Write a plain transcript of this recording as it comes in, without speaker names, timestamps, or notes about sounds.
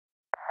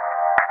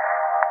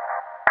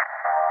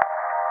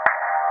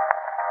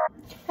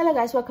Hello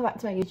guys, welcome back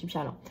to my YouTube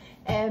channel.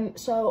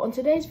 So on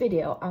today's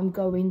video I'm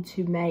going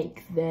to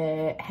make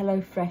the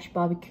HelloFresh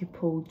barbecue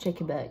pulled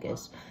chicken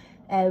burgers.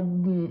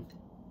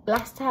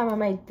 Last time I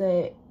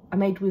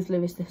made with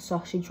Lewis the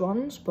sausage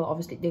ones, but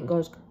obviously it didn't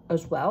go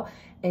as well,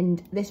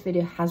 and this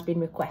video has been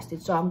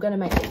requested, so I'm going to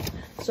make it.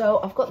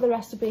 So I've got the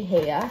recipe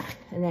here,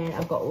 and then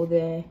I've got all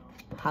the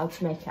how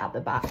to make it at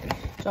the back.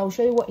 So I'll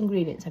show you what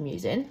ingredients I'm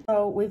using.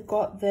 So we've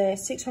got the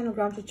 600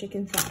 grams of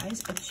chicken thighs,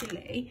 a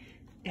chilli,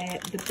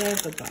 the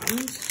burger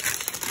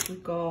buns,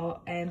 we've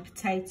got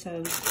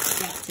potatoes,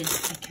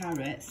 lettuce, a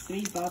carrot,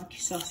 3 barbecue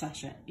sauce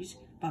sachets,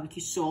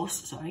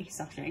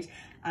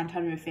 and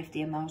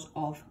 150 ml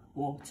of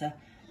water.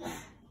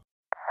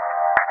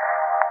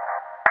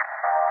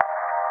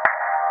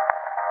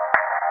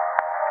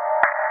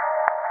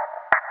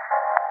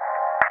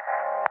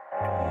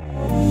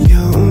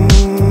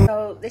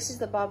 So this is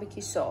the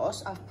barbecue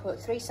sauce. I've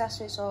put 3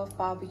 sachets of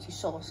barbecue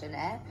sauce in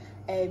it,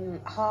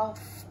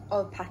 half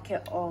a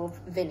packet of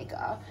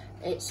vinegar.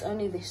 It's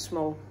only this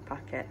small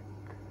packet,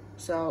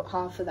 so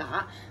half of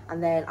that,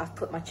 and then I've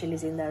put my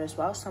chilies in there as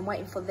well. So I'm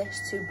waiting for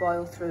this to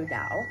boil through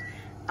now,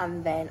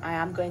 and then I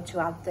am going to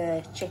add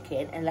the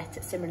chicken and let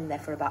it simmer in there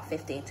for about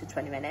 15 to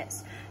 20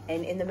 minutes.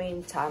 And in the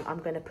meantime, I'm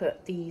going to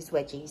put these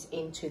wedgies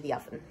into the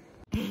oven.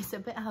 It's a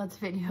bit hard to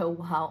video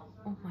while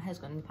my hair's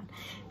gone in the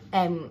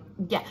pan.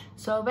 Yeah,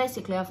 so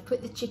basically I've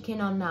put the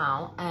chicken on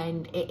now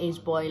and it is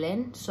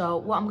boiling. So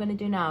what I'm going to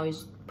do now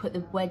is put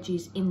the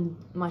wedgies in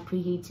my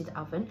preheated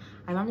oven.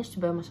 I managed to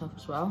burn myself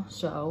as well,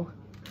 so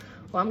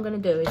what I'm going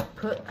to do is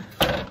put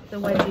the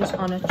wedgies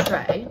on a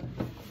tray,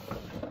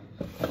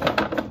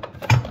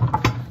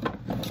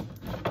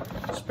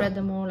 spread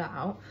them all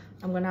out.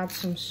 I'm going to add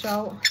some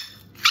salt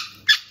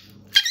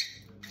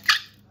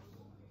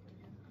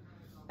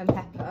and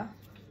pepper,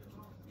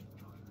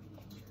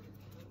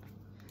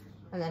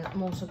 and then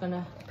I'm also going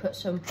to put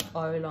some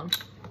oil on.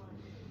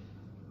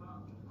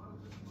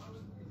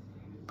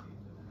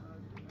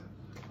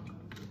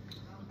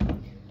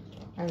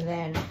 And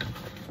then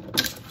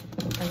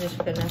I'm just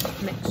going to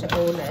mix it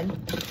all in.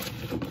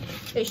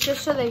 It's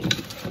just so they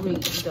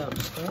really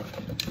don't stick.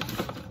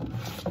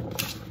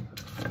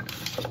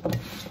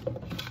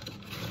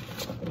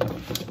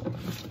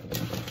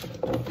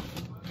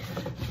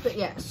 But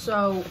yeah,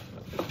 so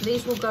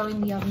these will go in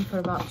the oven for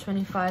about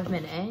 25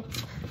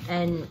 minutes.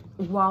 And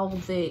while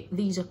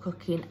these are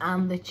cooking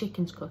and the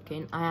chicken's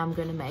cooking, I am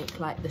going to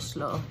make like the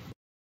slaw.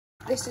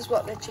 This is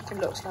what the chicken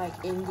looks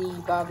like in the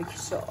barbecue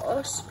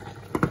sauce.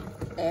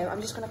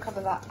 I'm just going to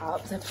cover that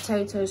up. The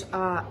potatoes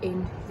are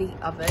in the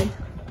oven,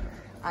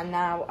 and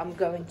now I'm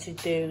going to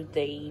do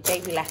the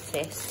baby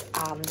lettuce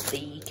and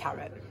the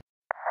carrot.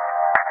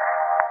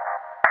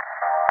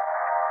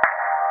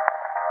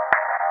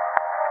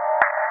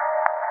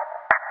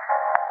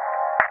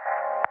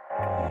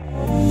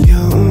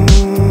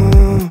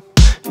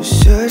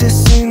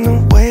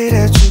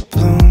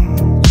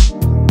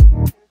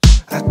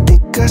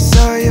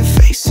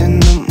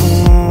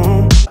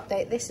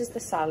 This is the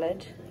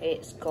salad.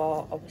 It's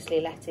got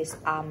obviously lettuce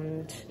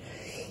and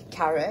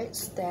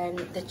carrots. Then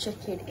the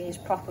chicken is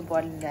proper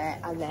boiling there,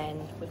 and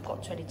then we've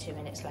got 22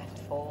 minutes left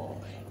for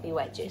the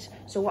wedges.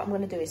 So what I'm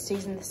going to do is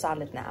season the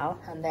salad now,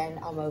 and then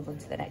I'll move on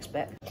to the next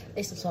bit.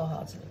 This is so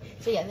hard to do.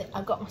 So yeah,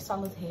 I've got my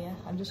salad here.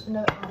 I'm just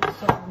going to add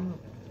some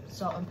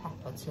salt and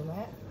pepper to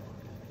it,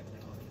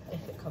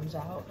 if it comes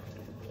out.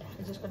 Yeah,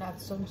 I'm just going to add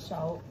some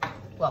salt.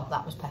 Well,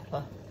 that was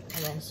pepper,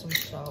 and then some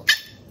salt.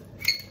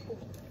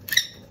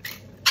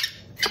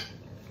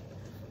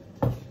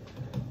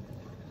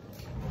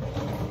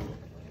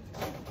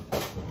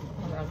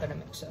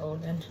 Mix it all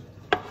in.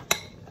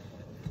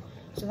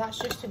 So that's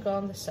just to go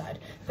on the side.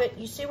 But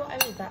you see what I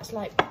mean? That's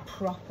like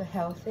proper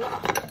healthy,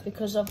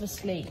 because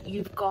obviously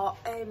you've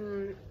got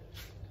the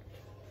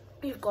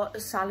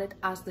salad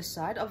as the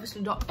side.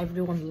 Obviously not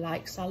everyone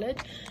likes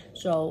salad,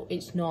 so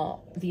it's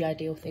not the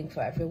ideal thing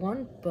for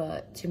everyone,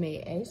 but to me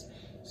it is.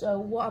 So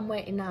what I'm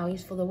waiting now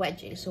is for the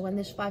wedges. So when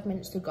there's 5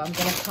 minutes to go, I'm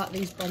going to cut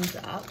these buns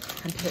up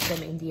and put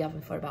them in the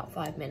oven for about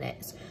 5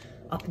 minutes,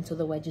 up until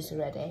the wedges are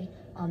ready.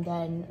 And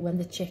then when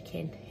the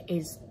chicken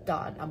is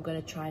done, I'm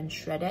going to try and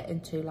shred it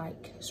into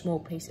like small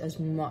pieces, as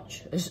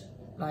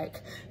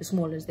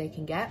small as they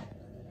can get.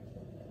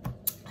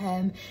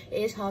 It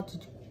is hard to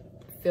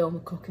film a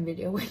cooking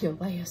video when you're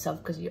by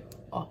yourself, because you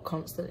are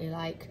constantly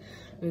like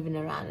moving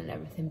around and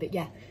everything. But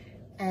yeah,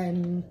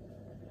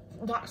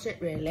 that's it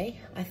really.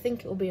 I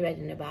think it will be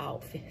ready in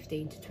about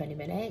 15 to 20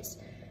 minutes.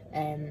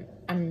 And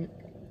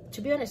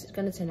to be honest, it's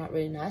going to turn out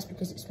really nice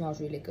because it smells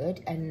really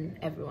good, and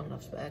everyone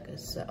loves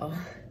burgers.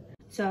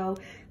 So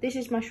this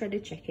is my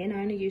shredded chicken.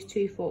 I only used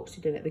 2 forks to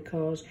do it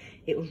because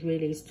it was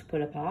really easy to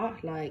pull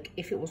apart. Like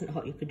if it wasn't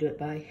hot, you could do it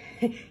by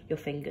your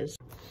fingers.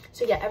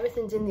 So yeah,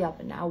 everything's in the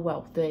oven now.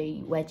 Well,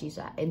 the wedgies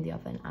are in the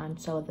oven, and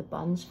so are the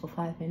buns, for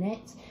 5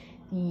 minutes.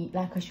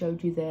 Like I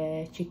showed you,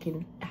 the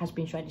chicken has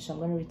been shredded, so I'm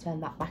going to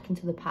return that back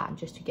into the pan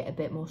just to get a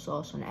bit more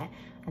sauce on it,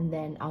 and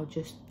then I'll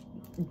just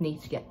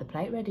need to get the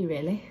plate ready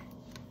really.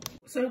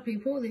 So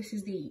people, this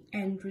is the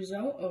end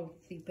result of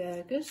the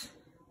burgers.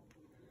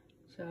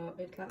 So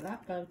it's like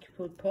that, barbecue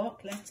pulled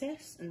pork,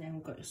 lettuce, and then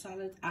we've got the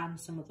salad and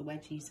some of the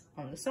veggies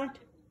on the side.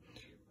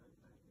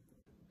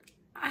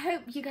 I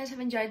hope you guys have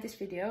enjoyed this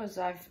video as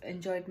I've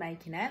enjoyed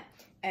making it.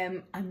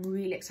 I'm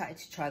really excited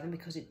to try them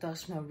because it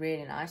does smell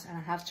really nice, and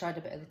I have tried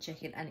a bit of the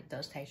chicken and it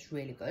does taste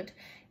really good.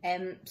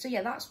 So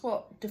yeah, that's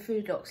what the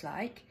food looks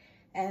like.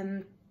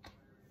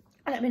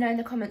 Let me know in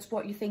the comments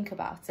what you think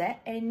about it,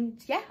 and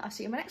yeah, I'll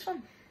see you in my next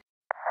one.